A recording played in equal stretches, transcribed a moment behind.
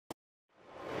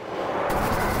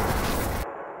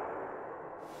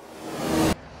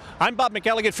I'm Bob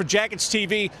McElligott for Jackets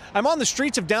TV. I'm on the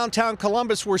streets of downtown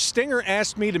Columbus where Stinger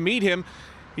asked me to meet him.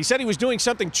 He said he was doing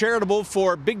something charitable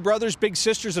for Big Brothers Big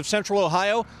Sisters of Central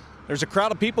Ohio. There's a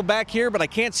crowd of people back here, but I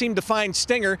can't seem to find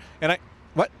Stinger. And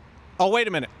what? Oh, wait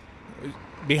a minute.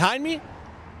 Behind me?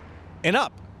 And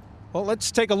up. Well, let's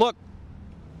take a look.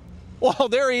 Well,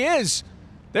 there he is.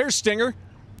 There's Stinger,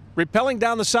 rappelling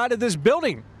down the side of this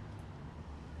building.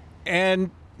 And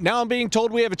now I'm being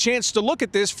told we have a chance to look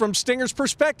at this from Stinger's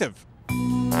perspective.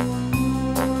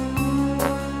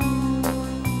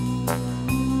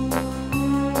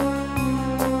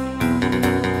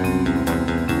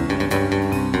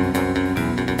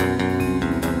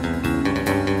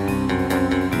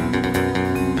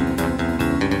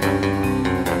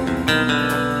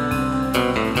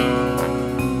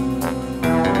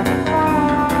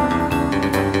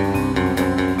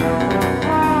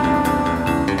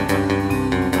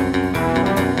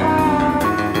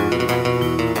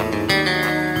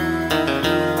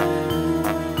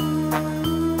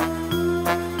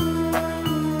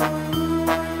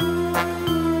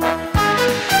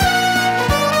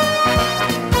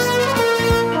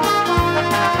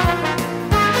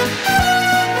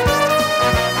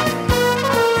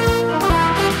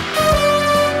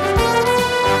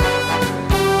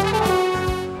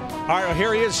 All right,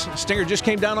 here he is. Stinger just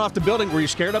came down off the building. Were you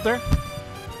scared up there?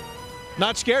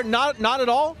 Not scared? Not at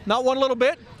all? Not one little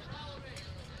bit?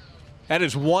 That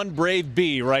is one brave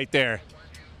bee right there.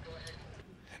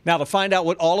 Now, to find out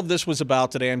what all of this was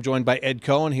about today, I'm joined by Ed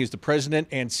Cohen. He's the president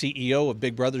and CEO of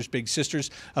Big Brothers Big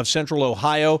Sisters of Central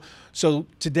Ohio. So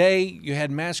today you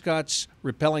had mascots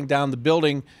rappelling down the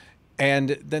building,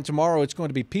 and then tomorrow it's going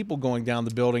to be people going down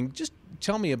the building. Just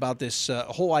tell me about this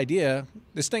whole idea.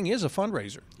 This thing is a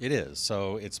fundraiser. It is.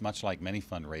 So it's much like many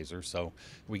fundraisers. So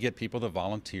we get people to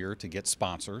volunteer to get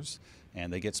sponsors,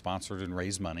 and they get sponsored and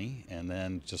raise money. And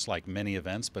then just like many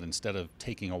events, but instead of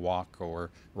taking a walk or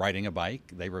riding a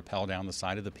bike, they rappel down the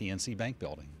side of the PNC Bank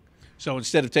building. So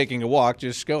instead of taking a walk,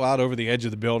 just go out over the edge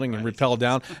of the building and rappel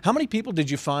down. How many people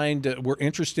did you find were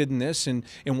interested in this and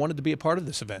wanted to be a part of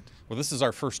this event? Well, this is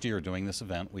our first year doing this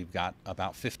event. We've got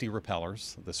about 50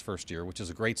 rappellers this first year, which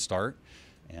is a great start.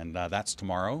 And that's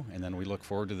tomorrow. And then we look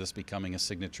forward to this becoming a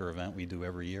signature event we do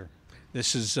every year.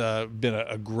 This has been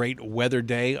a great weather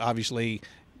day. Obviously,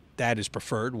 that is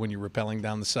preferred when you're rappelling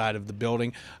down the side of the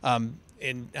building.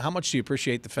 And how much do you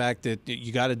appreciate the fact that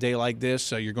you got a day like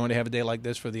this? You're going to have a day like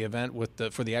this for the event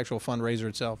for the actual fundraiser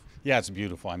itself? Yeah, it's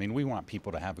beautiful. I mean, we want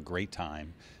people to have a great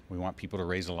time. We want people to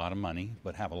raise a lot of money,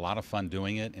 but have a lot of fun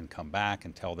doing it and come back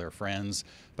and tell their friends.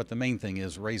 But the main thing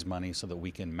is raise money so that we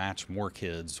can match more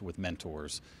kids with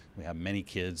mentors. We have many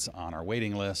kids on our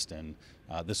waiting list, and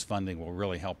this funding will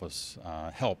really help us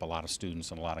help a lot of students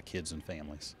and a lot of kids and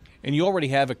families. And you already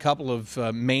have a couple of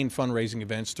main fundraising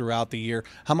events throughout the year.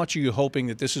 How much are you hoping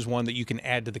that this is one that you can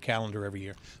add to the calendar every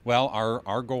year? Well,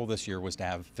 our goal this year was to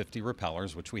have 50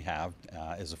 rappellers, which we have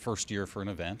as a first year for an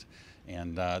event.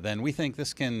 And then we think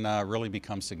this can really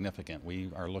become significant.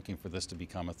 We are looking for this to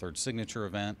become a third signature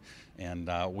event. And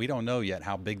we don't know yet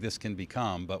how big this can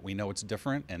become, but we know it's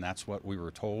different. And that's what we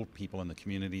were told. People in the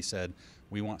community said,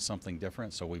 we want something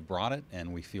different. So we brought it,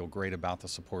 and we feel great about the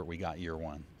support we got year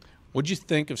one. What'd you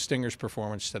think of Stinger's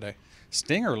performance today?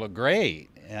 Stinger looked great.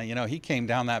 You know, he came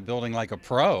down that building like a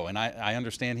pro, and I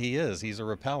understand he is. He's a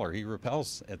rappeller. He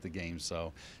rappels at the game,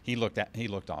 so he looked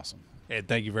awesome. Ed,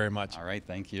 thank you very much. All right,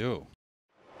 thank you.